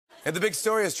And the big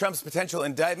story is Trump's potential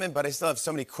indictment, but I still have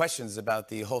so many questions about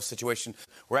the whole situation.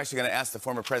 We're actually going to ask the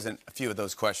former president a few of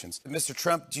those questions. Mr.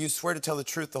 Trump, do you swear to tell the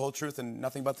truth, the whole truth, and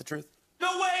nothing but the truth?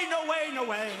 No way, no way, no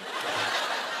way.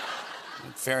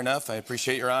 Fair enough. I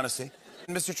appreciate your honesty.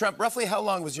 Mr. Trump, roughly how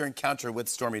long was your encounter with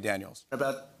Stormy Daniels?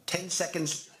 About 10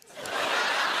 seconds.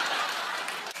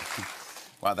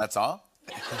 Wow, that's all?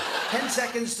 10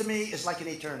 seconds to me is like an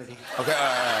eternity. Okay, all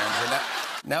right.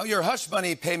 Now, your hush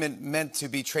money payment meant to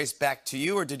be traced back to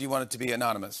you, or did you want it to be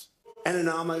anonymous?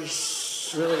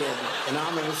 Anonymous, really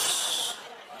anonymous.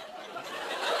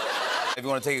 If you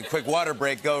want to take a quick water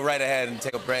break, go right ahead and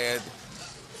take a break.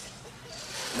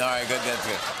 All right, good, that's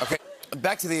good. Okay,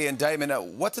 back to the indictment.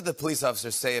 What did the police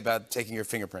officer say about taking your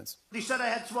fingerprints? He said I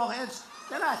had small hands.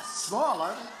 They're not small,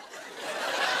 are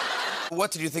they?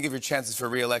 What did you think of your chances for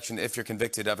re-election if you're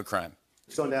convicted of a crime?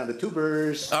 It's going down to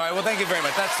tubers. All right, well, thank you very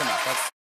much. That's enough.